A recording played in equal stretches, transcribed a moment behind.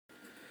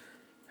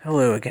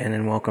Hello again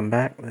and welcome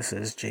back. This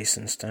is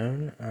Jason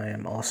Stone. I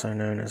am also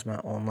known as my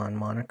online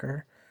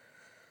moniker,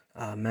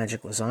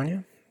 Magic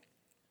Lasagna.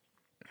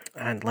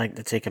 I'd like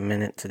to take a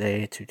minute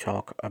today to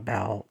talk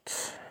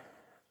about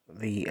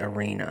the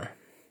arena.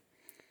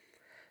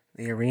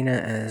 The arena,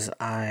 as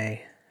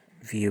I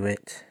view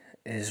it,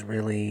 is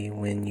really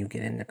when you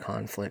get into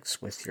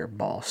conflicts with your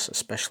boss,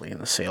 especially in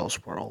the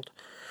sales world.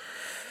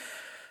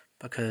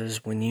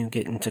 Because when you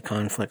get into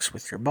conflicts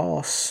with your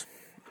boss,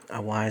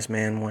 a wise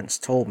man once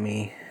told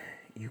me,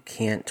 you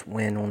can't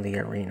win on the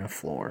arena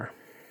floor.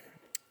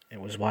 It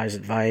was wise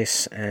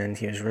advice, and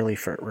he was really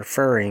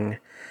referring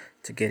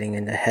to getting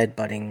into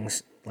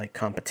headbuttings like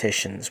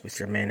competitions with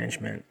your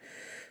management,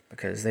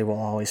 because they will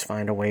always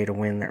find a way to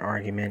win their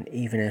argument,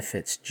 even if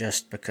it's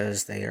just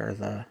because they are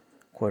the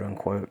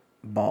quote-unquote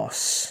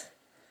boss.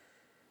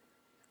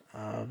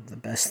 The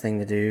best thing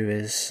to do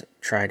is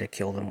try to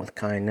kill them with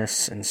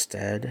kindness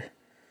instead,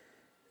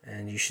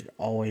 and you should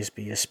always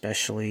be,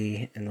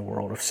 especially in the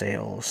world of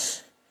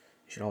sales,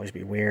 you should always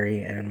be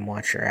wary and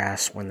watch your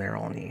ass when they're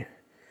on you,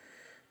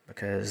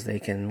 because they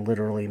can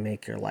literally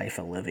make your life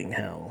a living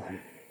hell.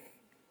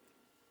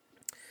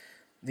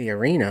 The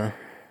arena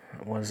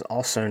was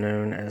also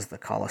known as the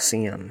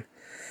Colosseum.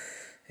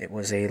 It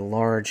was a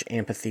large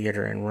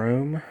amphitheater in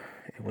Rome.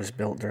 It was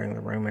built during the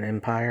Roman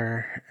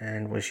Empire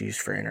and was used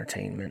for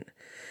entertainment,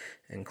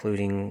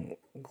 including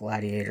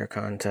gladiator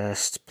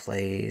contests,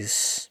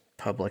 plays,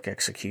 public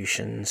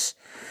executions.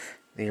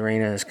 The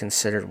arena is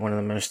considered one of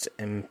the most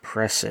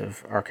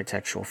impressive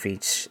architectural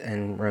feats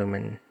in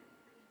Roman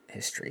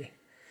history.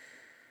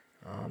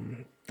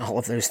 All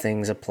of those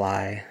things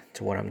apply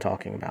to what I'm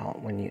talking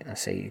about when I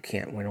say you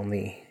can't win on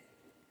the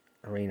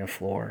arena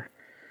floor.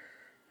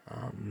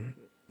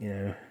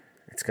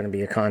 It's going to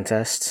be a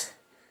contest.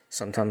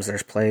 Sometimes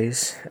there's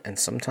plays, and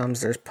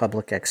sometimes there's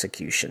public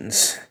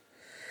executions.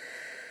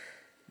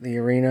 The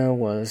arena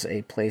was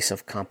a place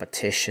of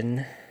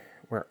competition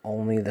where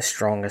only the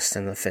strongest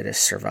and the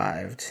fittest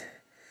survived.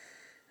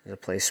 It was a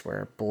place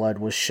where blood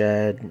was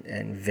shed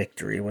and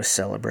victory was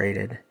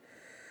celebrated.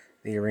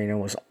 The arena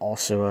was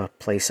also a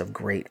place of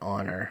great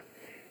honor,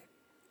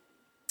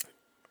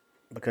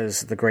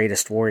 because the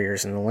greatest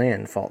warriors in the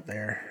land fought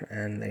there,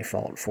 and they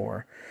fought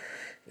for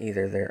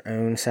either their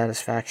own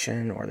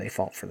satisfaction or they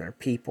fought for their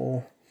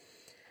people.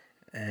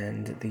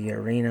 And the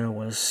arena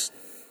was,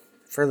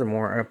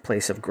 furthermore, a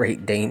place of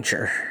great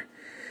danger.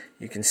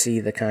 You can see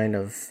the kind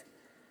of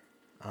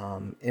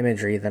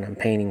imagery that I'm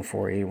painting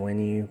for you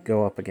when you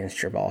go up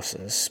against your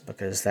bosses,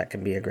 because that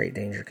can be a great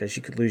danger, because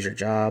you could lose your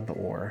job,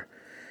 or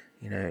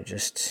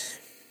just,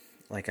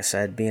 like I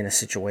said, be in a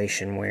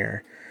situation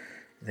where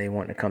they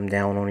want to come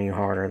down on you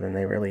harder than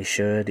they really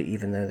should,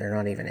 even though they're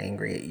not even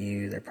angry at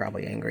you. They're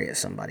probably angry at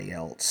somebody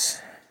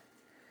else.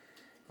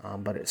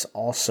 But it's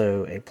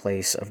also a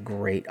place of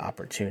great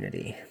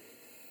opportunity.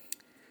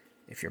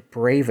 If you're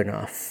brave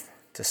enough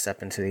to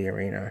step into the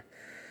arena,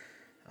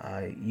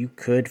 you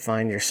could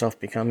find yourself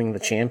becoming the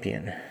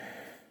champion.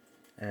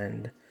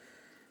 And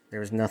there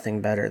was nothing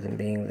better than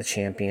being the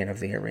champion of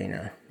the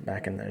arena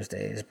back in those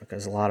days,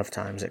 because a lot of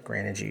times it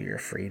granted you your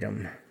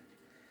freedom.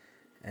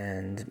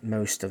 And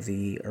most of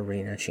the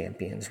arena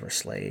champions were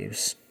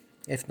slaves,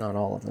 if not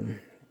all of them.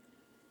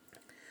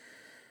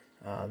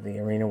 The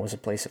arena was a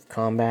place of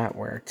combat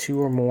where two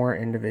or more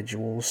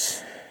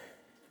individuals,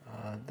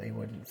 they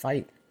would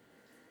fight.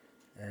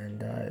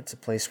 And it's a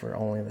place where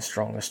only the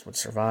strongest would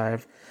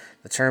survive.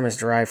 The term is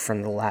derived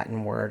from the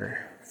Latin word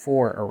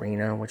for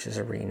arena, which is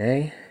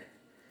arenae.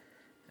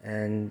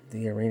 And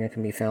the arena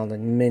can be found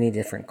in many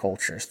different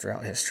cultures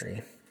throughout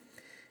history.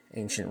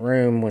 Ancient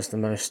Rome was the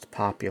most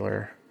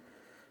popular,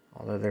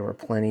 although there were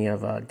plenty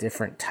of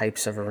different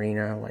types of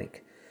arena.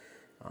 Like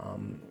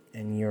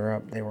in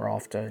Europe, they were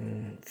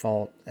often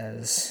fought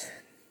as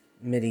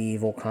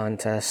medieval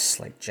contests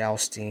like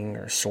jousting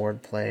or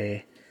sword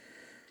play.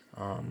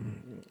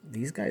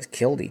 These guys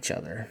killed each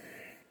other.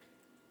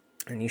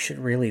 And you should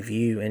really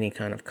view any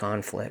kind of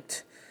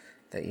conflict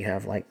that you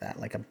have like that,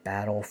 like a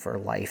battle for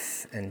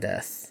life and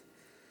death.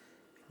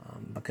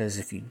 Because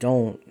if you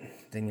don't,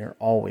 then you're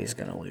always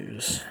going to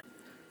lose.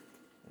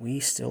 We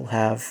still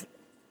have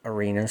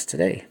arenas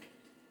today.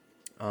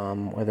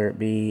 Whether it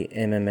be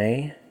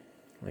MMA,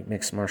 like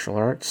mixed martial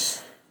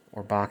arts,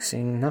 or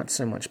boxing. Not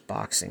so much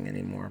boxing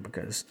anymore,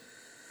 because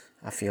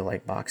I feel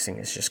like boxing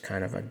is just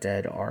kind of a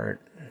dead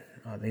art.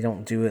 They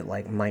don't do it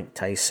like Mike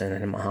Tyson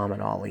and Muhammad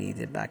Ali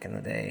did back in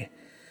the day.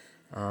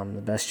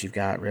 The best you've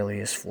got really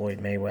is Floyd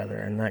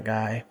Mayweather, and that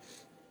guy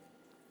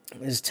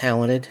is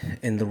talented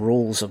in the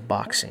rules of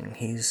boxing.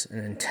 He's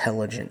an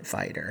intelligent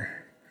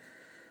fighter.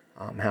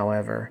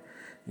 However,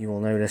 you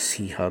will notice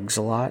he hugs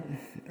a lot.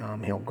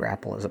 He'll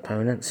grapple his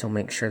opponents. He'll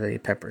make sure that he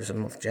peppers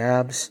them with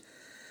jabs,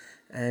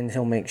 and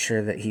he'll make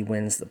sure that he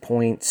wins the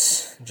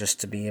points just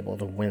to be able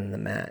to win the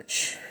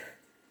match.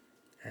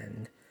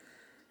 And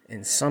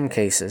in some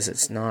cases,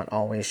 it's not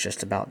always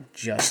just about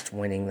just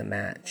winning the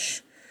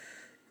match,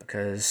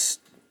 because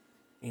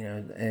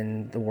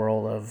in the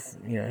world of,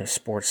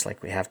 sports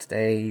like we have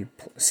today, you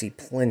see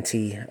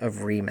plenty of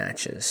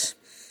rematches.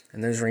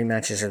 And those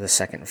rematches are the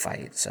second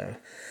fight. So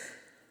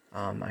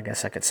I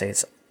guess I could say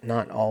it's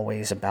not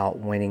always about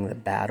winning the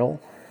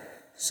battle.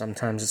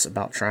 Sometimes it's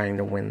about trying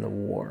to win the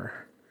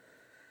war.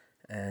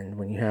 And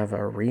when you have a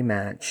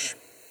rematch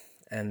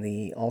and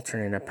the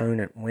alternate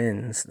opponent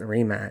wins the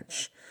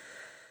rematch,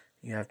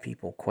 you have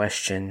people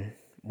question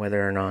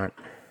whether or not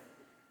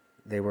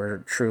they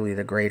were truly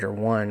the greater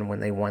one when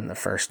they won the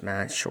first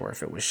match, or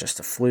if it was just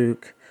a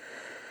fluke.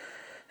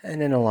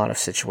 And in a lot of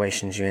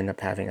situations, you end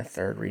up having a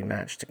third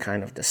rematch to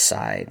kind of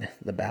decide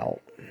the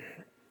bout.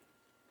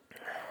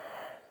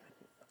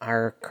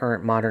 Our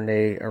current modern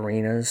day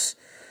arenas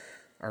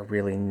are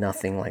really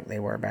nothing like they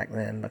were back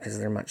then because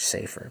they're much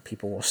safer.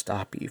 People will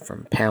stop you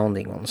from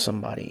pounding on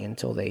somebody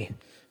until they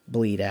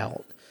bleed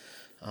out.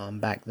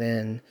 Back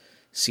then,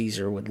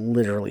 Caesar would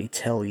literally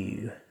tell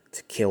you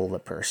to kill the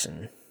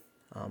person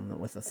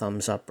with a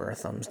thumbs up or a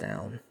thumbs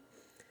down.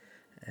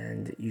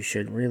 And you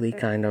should really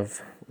kind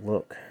of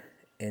look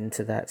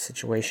into that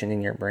situation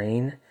in your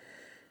brain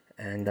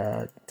and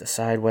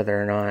decide whether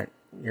or not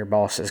your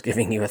boss is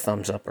giving you a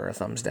thumbs up or a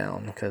thumbs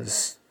down,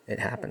 because it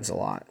happens a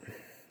lot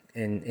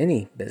in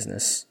any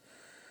business,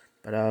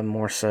 but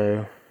more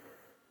so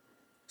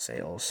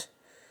sales.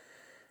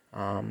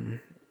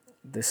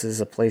 This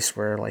is a place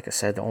where, like I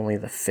said, only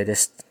the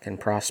fittest can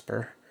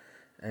prosper,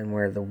 and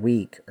where the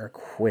weak are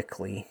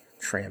quickly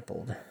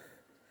trampled.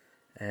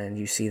 And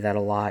you see that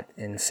a lot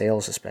in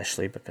sales,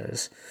 especially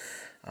because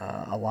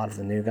a lot of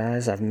the new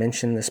guys, I've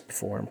mentioned this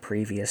before in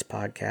previous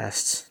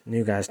podcasts,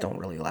 new guys don't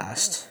really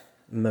last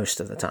most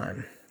of the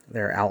time.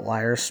 They're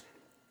outliers.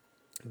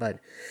 But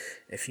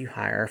if you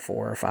hire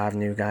 4 or 5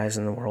 new guys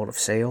in the world of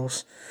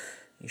sales,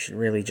 you should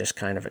really just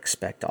kind of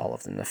expect all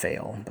of them to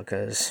fail,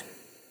 because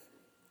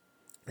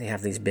they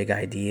have these big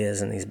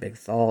ideas and these big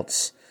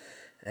thoughts,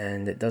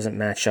 and it doesn't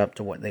match up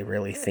to what they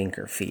really think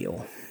or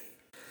feel.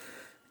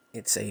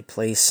 It's a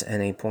place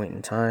and a point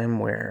in time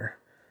where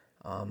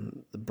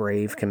the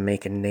brave can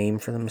make a name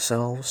for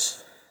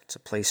themselves. It's a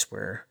place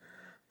where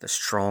the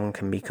strong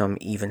can become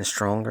even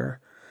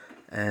stronger,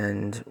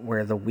 and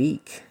where the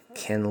weak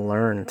can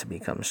learn to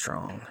become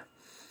strong.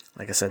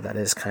 Like I said, that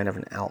is kind of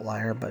an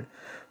outlier, but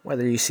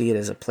whether you see it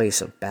as a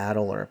place of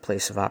battle or a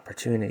place of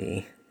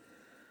opportunity,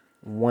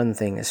 one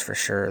thing is for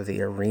sure: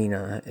 the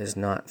arena is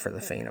not for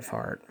the faint of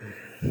heart.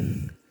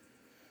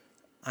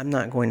 I'm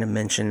not going to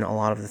mention a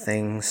lot of the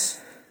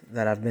things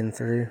that I've been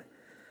through.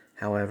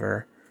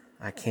 However,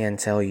 I can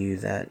tell you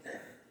that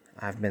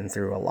I've been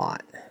through a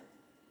lot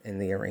in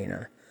the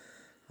arena.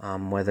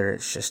 Whether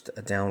it's just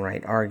a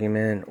downright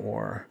argument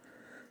or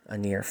a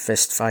near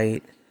fist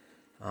fight,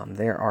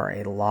 there are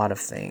a lot of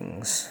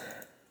things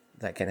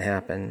that can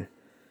happen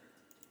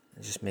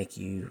and just make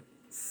you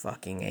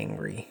fucking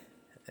angry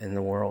in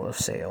the world of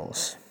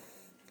sales.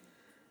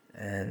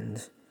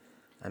 And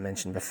I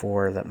mentioned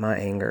before that my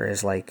anger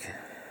is like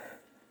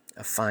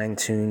a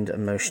fine-tuned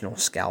emotional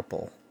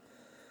scalpel.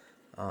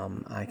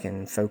 I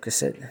can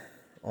focus it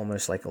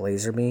almost like a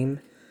laser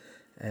beam,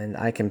 and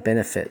I can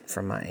benefit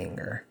from my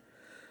anger.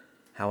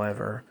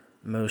 However,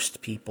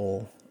 most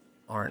people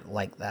aren't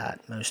like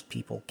that. Most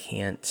people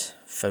can't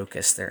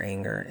focus their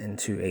anger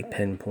into a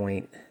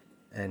pinpoint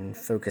and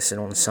focus it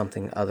on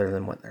something other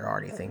than what they're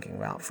already thinking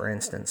about. For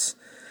instance,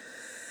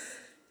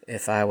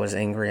 if I was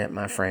angry at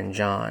my friend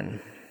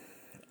John,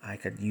 I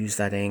could use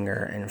that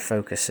anger and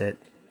focus it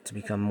to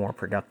become more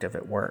productive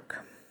at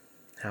work.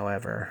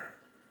 However,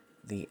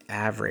 the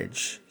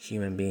average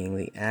human being,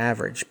 the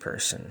average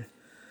person,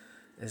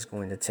 is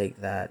going to take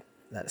that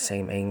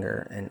same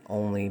anger and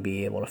only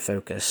be able to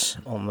focus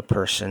on the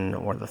person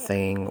or the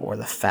thing or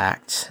the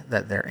fact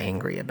that they're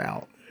angry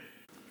about.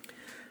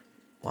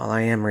 While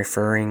I am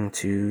referring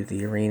to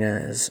the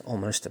arena as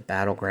almost a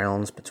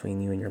battlegrounds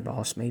between you and your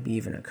boss, maybe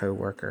even a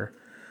coworker,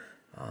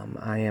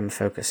 I am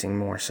focusing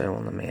more so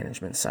on the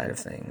management side of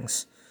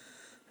things.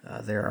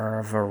 There are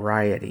a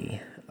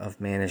variety of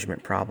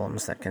management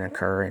problems that can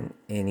occur in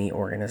any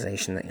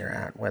organization that you're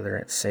at, whether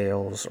it's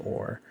sales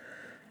or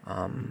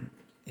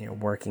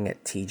working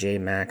at TJ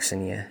Maxx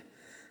and you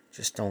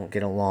just don't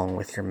get along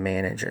with your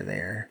manager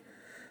there.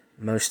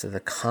 Most of the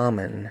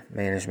common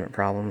management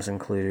problems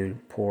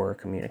include poor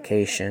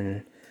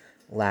communication,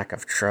 lack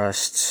of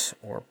trust,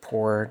 or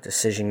poor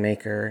decision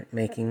making,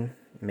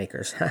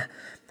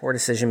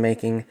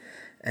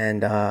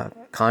 and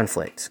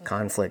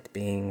conflict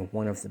being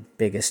one of the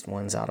biggest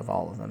ones out of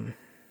all of them.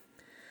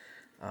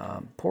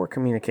 Poor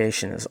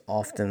communication is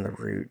often the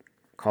root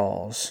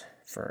cause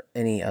for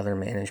any other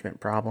management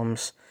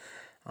problems,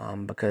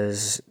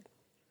 because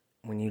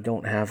when you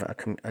don't have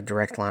a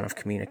direct line of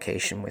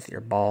communication with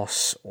your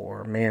boss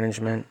or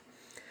management,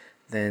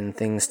 then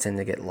things tend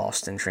to get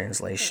lost in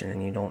translation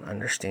and you don't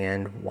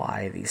understand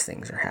why these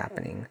things are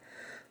happening.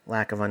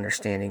 Lack of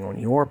understanding on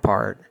your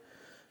part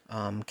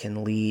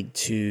can lead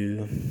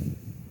to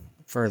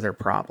further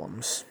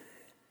problems.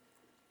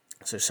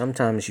 So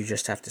sometimes you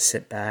just have to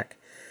sit back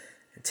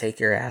and take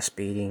your ass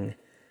beating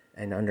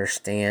and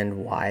understand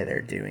why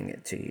they're doing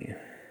it to you.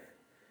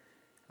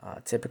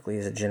 Typically,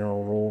 as a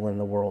general rule in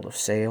the world of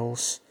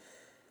sales,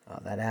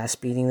 that ass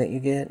beating that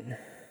you get,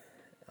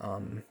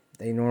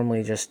 They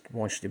normally just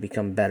want you to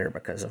become better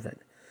because of it.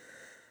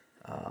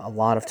 A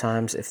lot of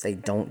times, if they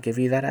don't give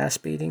you that ass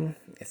beating,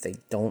 if they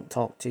don't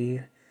talk to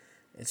you,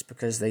 it's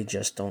because they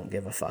just don't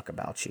give a fuck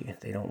about you.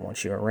 They don't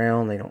want you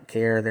around. They don't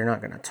care. They're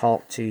not going to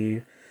talk to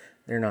you.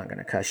 They're not going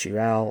to cuss you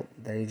out.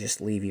 They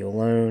just leave you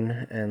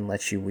alone and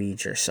let you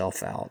weed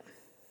yourself out.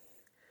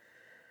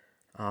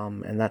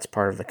 And that's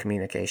part of the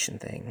communication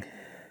thing.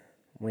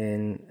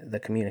 When the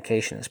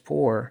communication is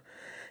poor,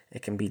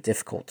 it can be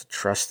difficult to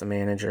trust the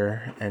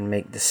manager and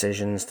make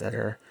decisions that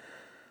are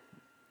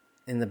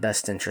in the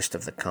best interest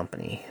of the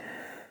company.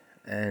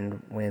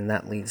 And when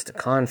that leads to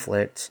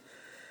conflict,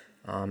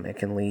 it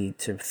can lead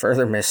to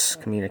further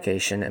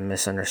miscommunication and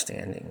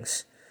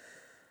misunderstandings.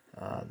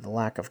 The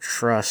lack of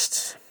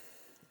trust,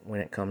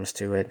 when it comes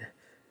to it,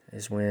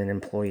 is when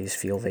employees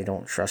feel they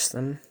don't trust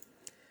them.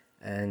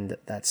 And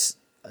that's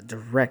a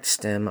direct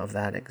stem of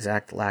that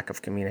exact lack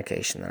of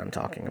communication that I'm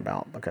talking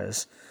about,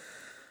 because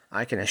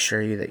I can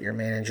assure you that your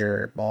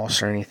manager or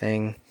boss or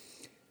anything,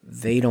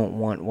 they don't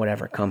want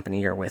whatever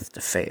company you're with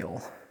to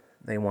fail.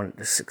 They want it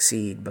to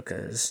succeed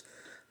because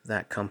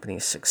that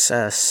company's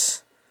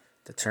success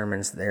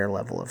determines their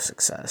level of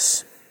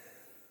success.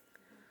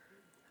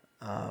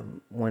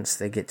 Once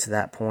they get to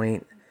that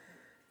point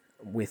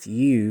with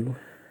you,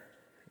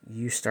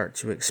 you start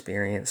to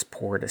experience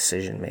poor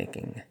decision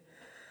making.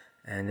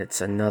 And it's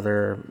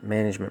another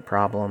management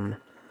problem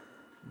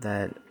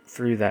that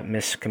through that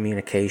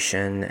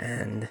miscommunication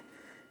and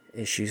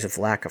issues of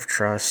lack of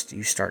trust,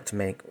 you start to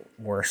make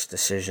worse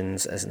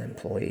decisions as an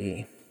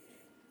employee.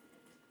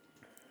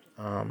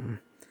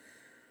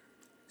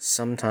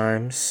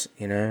 Sometimes,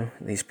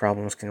 these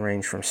problems can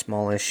range from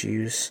small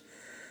issues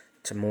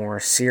to more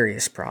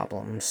serious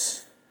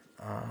problems.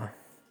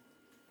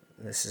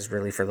 This is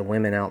really for the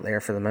women out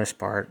there for the most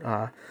part.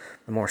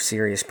 The more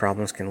serious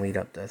problems can lead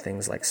up to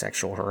things like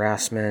sexual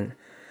harassment.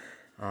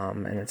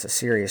 And it's a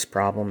serious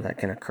problem that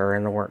can occur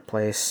in the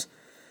workplace,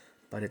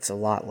 but it's a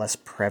lot less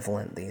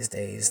prevalent these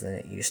days than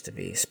it used to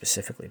be,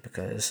 specifically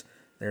because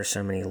there are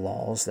so many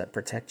laws that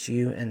protect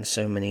you and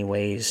so many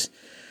ways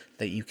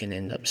that you can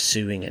end up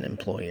suing an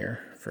employer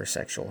for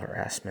sexual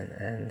harassment.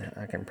 And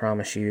I can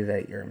promise you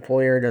that your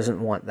employer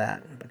doesn't want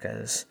that,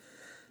 because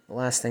the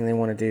last thing they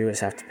want to do is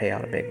have to pay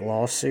out a big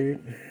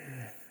lawsuit,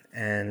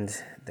 and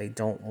they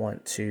don't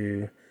want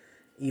to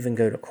even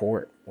go to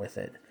court with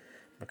it,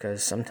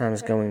 because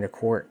sometimes going to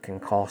court can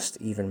cost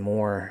even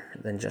more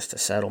than just a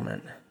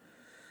settlement.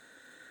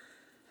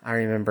 I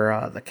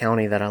remember the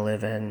county that I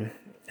live in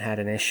had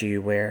an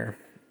issue where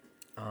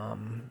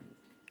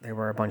there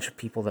were a bunch of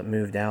people that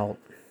moved out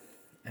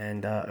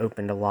and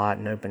opened a lot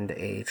and opened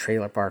a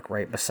trailer park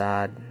right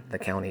beside the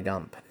county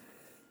dump.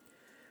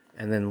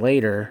 And then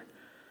later,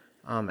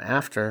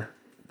 after,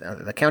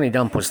 the county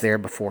dump was there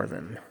before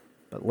them,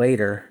 but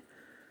later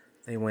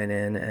they went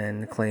in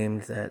and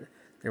claimed that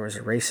there was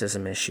a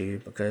racism issue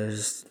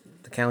because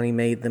the county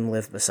made them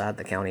live beside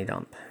the county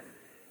dump.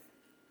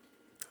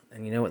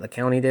 And you know what the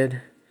county did?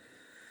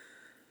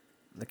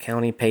 The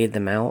county paid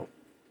them out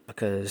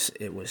because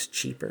it was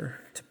cheaper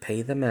to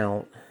pay them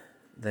out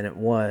than it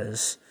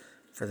was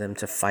for them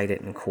to fight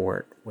it in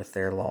court with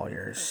their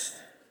lawyers.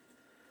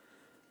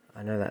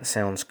 I know that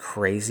sounds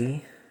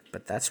crazy,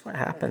 but that's what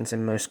happens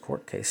in most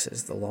court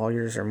cases. The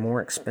lawyers are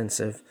more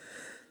expensive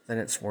than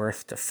it's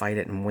worth to fight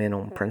it and win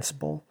on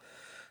principle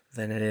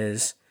than it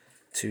is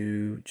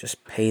to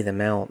just pay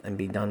them out and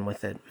be done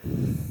with it.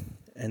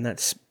 And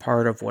that's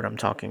part of what I'm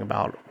talking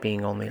about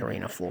being on the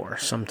arena floor.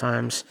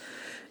 Sometimes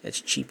it's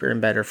cheaper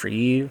and better for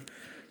you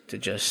to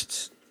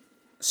just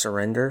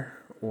surrender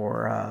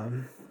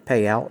or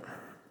pay out,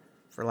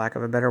 for lack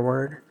of a better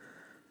word,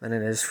 than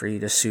it is for you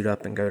to suit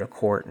up and go to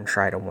court and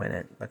try to win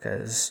it,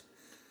 because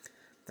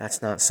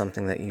that's not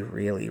something that you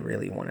really,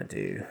 really want to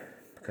do,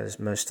 because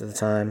most of the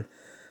time,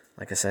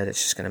 like I said,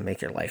 it's just going to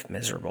make your life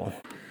miserable.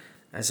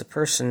 As a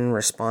person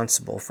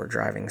responsible for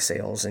driving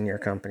sales in your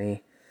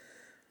company,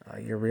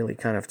 you're really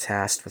kind of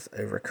tasked with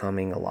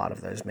overcoming a lot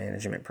of those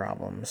management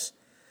problems.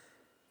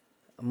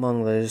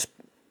 Among those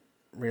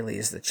really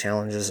is the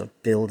challenges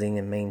of building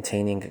and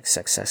maintaining a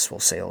successful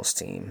sales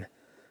team.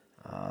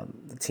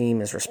 The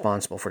team is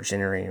responsible for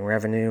generating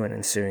revenue and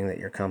ensuring that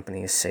your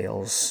company's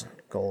sales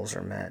goals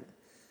are met.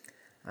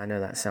 I know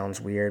that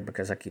sounds weird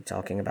because I keep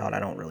talking about I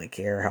don't really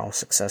care how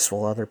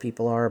successful other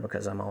people are,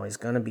 because I'm always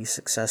going to be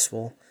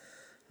successful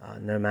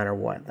no matter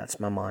what. That's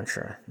my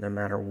mantra. No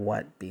matter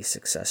what, be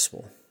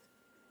successful.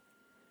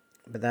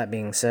 But that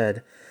being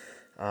said,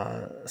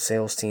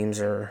 sales teams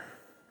are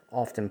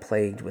often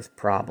plagued with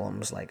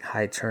problems like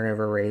high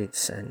turnover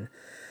rates and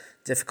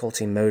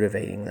difficulty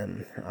motivating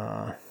them.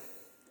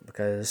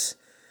 Because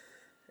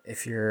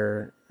if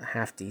you're a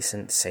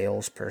half-decent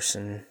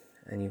salesperson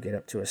and you get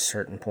up to a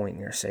certain point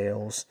in your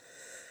sales,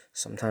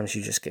 sometimes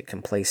you just get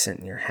complacent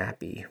and you're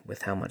happy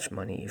with how much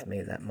money you've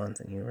made that month,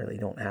 and you really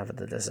don't have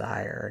the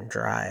desire and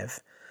drive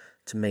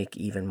to make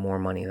even more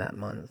money that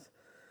month.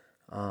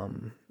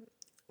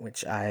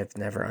 Which I've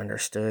never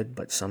understood,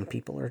 but some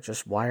people are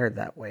just wired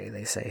that way.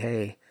 They say,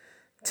 hey,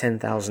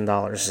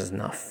 $10,000 is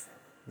enough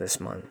this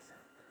month.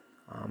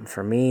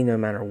 For me, no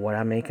matter what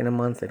I make in a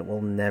month, it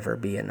will never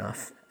be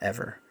enough,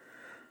 ever.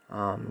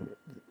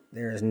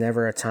 There is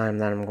never a time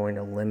that I'm going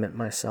to limit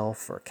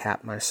myself or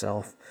cap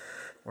myself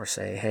or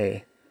say,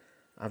 hey,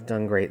 I've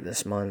done great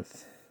this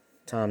month,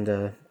 time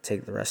to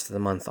take the rest of the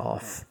month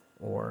off,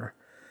 or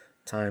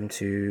time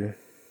to,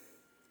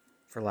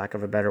 for lack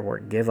of a better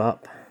word, give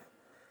up.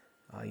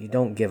 You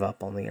don't give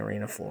up on the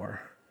arena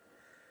floor.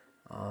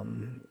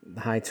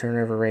 The high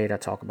turnover rate I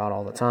talk about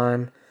all the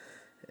time,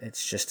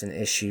 it's just an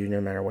issue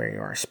no matter where you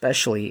are,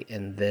 especially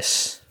in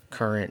this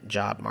current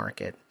job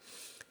market.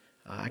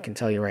 I can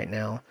tell you right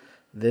now,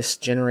 this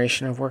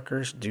generation of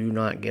workers do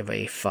not give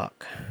a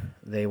fuck.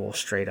 They will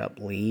straight up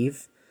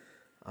leave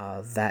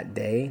that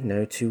day,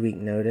 no 2-week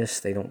notice.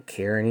 They don't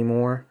care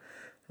anymore.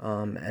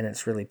 And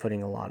it's really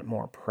putting a lot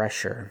more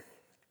pressure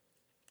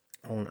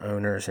on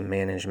owners and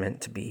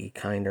management to be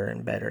kinder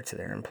and better to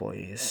their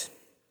employees.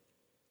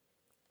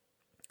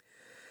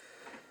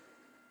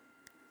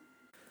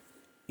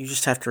 You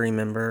just have to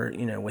remember,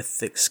 with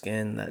thick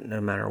skin, that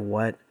no matter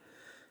what,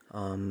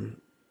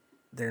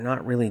 they're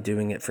not really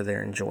doing it for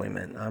their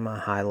enjoyment. I'm a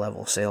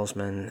high-level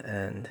salesman,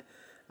 and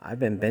I've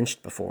been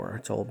benched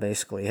before, told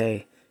basically,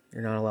 hey,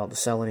 you're not allowed to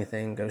sell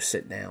anything, go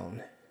sit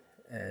down.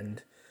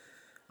 And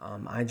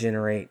I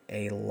generate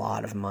a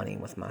lot of money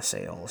with my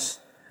sales.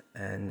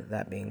 And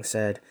that being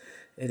said,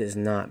 it is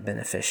not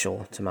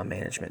beneficial to my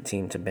management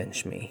team to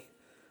bench me,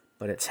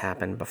 but it's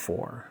happened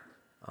before.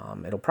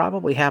 It'll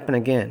probably happen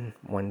again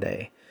one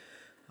day.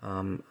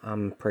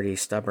 I'm pretty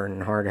stubborn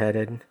and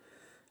hard-headed.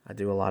 I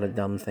do a lot of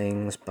dumb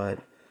things, but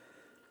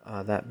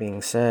that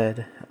being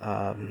said,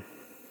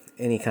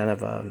 any kind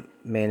of a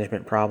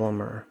management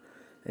problem or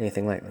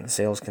anything like that in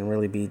sales can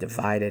really be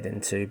divided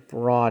into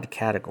broad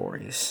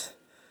categories.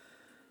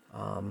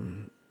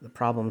 The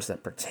problems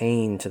that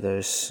pertain to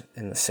those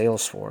in the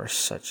sales force,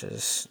 such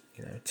as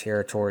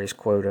territories,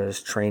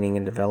 quotas, training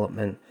and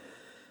development,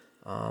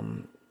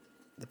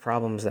 the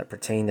problems that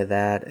pertain to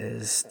that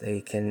is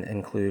they can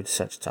include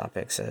such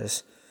topics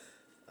as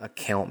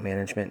account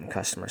management and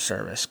customer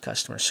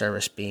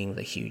service being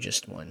the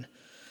hugest one.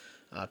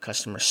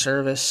 Customer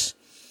service,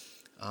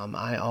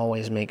 I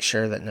always make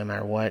sure that no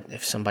matter what,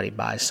 if somebody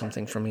buys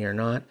something from me or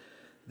not,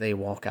 they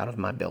walk out of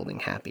my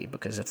building happy,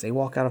 because if they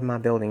walk out of my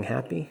building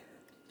happy,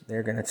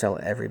 they're going to tell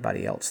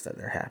everybody else that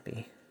they're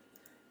happy.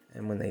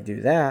 And when they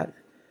do that,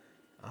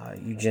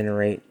 you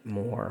generate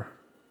more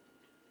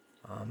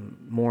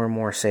and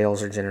more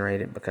sales are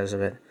generated because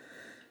of it,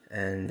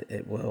 and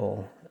it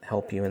will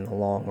help you in the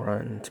long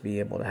run to be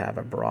able to have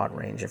a broad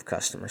range of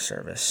customer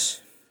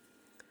service.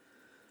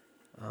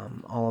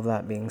 All of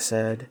that being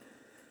said,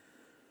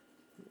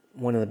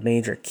 one of the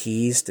major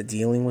keys to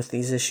dealing with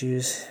these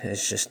issues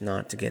is just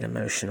not to get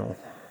emotional.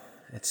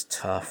 It's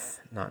tough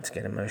not to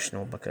get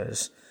emotional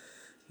because,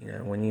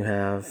 when you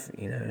have,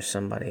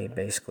 somebody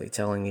basically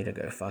telling you to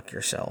go fuck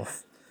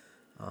yourself,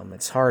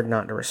 it's hard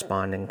not to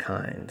respond in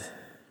kind.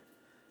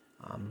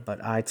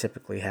 But I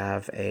typically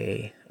have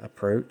a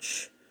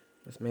approach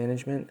with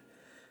management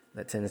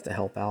that tends to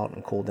help out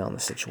and cool down the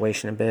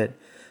situation a bit.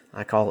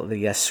 I call it the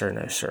yes sir,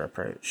 no sir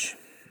approach.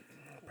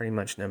 Pretty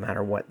much no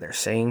matter what they're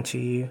saying to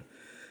you,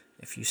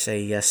 if you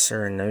say yes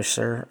sir and no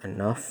sir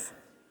enough,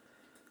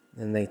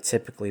 then they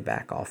typically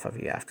back off of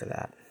you after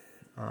that.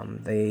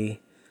 They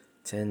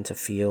tend to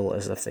feel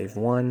as if they've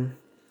won.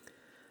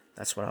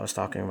 That's what I was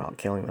talking about,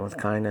 killing them with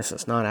kindness.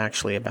 It's not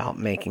actually about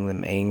making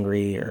them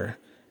angry or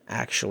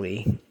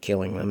actually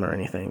killing them or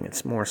anything.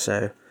 It's more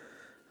so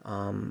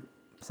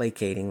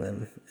placating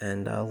them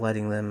and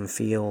letting them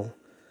feel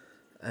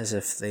as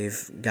if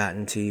they've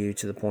gotten to you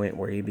to the point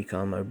where you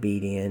become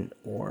obedient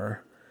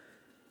or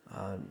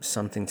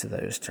something to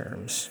those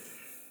terms.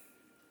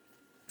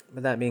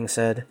 But that being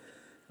said,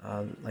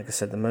 like I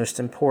said, the most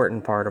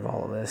important part of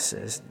all of this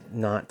is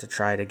not to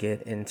try to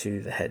get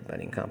into the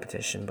headbutting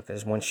competition,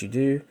 because once you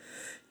do,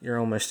 you're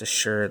almost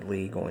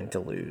assuredly going to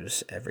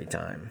lose every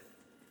time.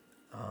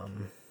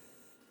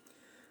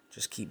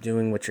 Just keep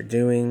doing what you're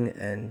doing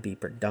and be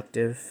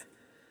productive.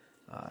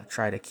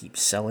 Try to keep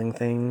selling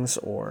things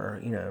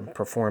or,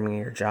 performing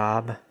your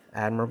job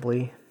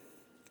admirably.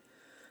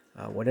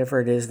 Whatever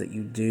it is that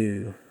you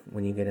do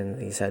when you get into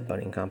these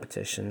headbutting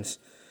competitions,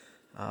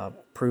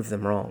 prove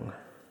them wrong.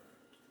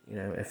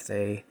 If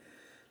they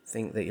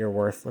think that you're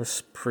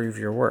worthless, prove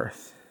your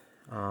worth.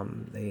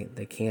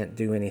 They can't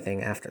do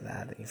anything after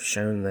that. You've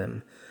shown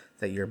them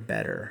that you're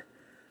better.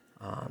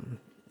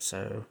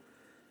 So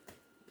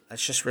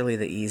that's just really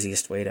the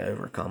easiest way to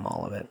overcome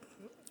all of it.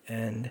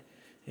 And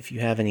if you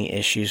have any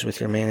issues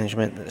with your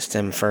management that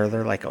stem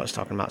further, like I was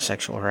talking about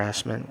sexual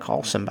harassment,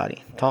 call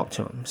somebody, talk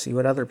to them, see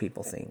what other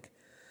people think.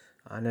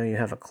 I know you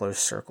have a close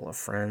circle of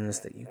friends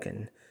that you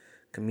can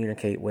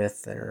communicate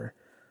with that are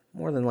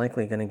more than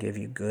likely going to give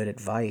you good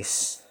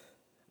advice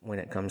when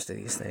it comes to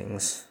these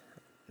things.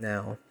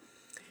 Now,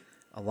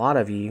 a lot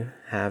of you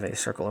have a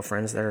circle of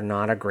friends that are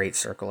not a great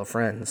circle of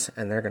friends,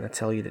 and they're going to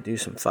tell you to do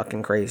some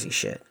fucking crazy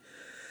shit.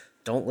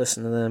 Don't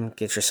listen to them.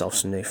 Get yourself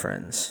some new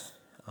friends.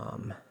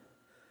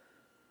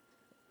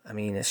 I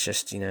mean, it's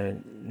just,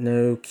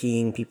 no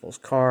keying people's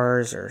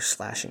cars or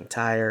slashing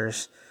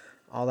tires.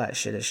 All that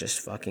shit is just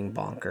fucking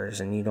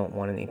bonkers, and you don't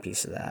want any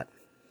piece of that.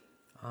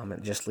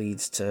 It just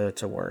leads to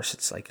worse.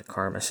 It's like a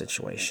karma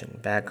situation.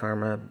 Bad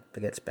karma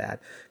begets bad.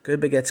 Good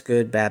begets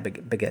good,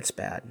 bad begets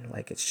bad.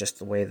 Like, it's just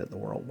the way that the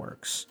world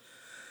works.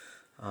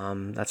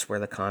 That's where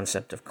the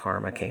concept of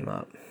karma came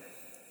up.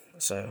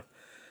 So,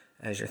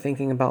 as you're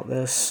thinking about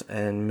this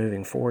and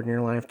moving forward in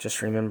your life,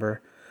 just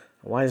remember,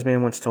 a wise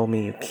man once told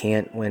me you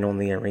can't win on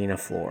the arena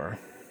floor.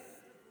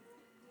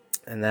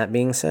 And that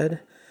being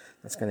said,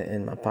 that's going to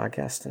end my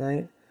podcast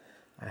tonight.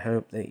 I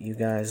hope that you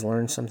guys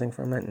learned something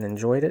from it and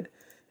enjoyed it.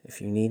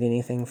 If you need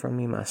anything from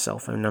me, my cell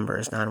phone number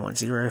is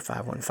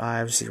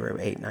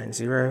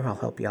 910-515-0890. I'll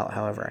help you out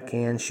however I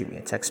can. Shoot me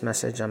a text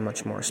message. I'm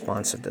much more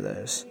responsive to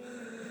those.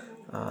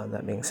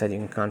 That being said, you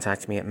can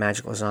contact me at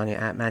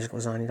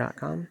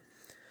magiclasagna@magiclasagna.com.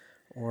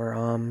 Or,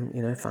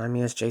 find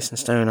me as Jason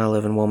Stone. I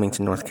live in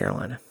Wilmington, North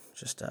Carolina.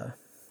 Just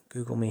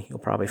Google me. You'll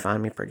probably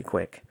find me pretty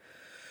quick.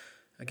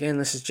 Again,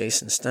 this is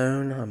Jason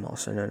Stone. I'm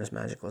also known as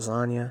Magic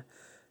Lasagna.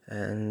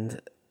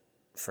 And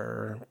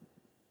for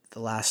the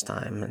last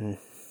time, and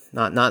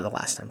not the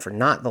last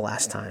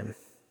time,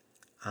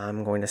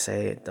 I'm going to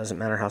say it doesn't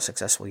matter how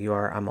successful you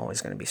are, I'm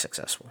always going to be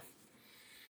successful.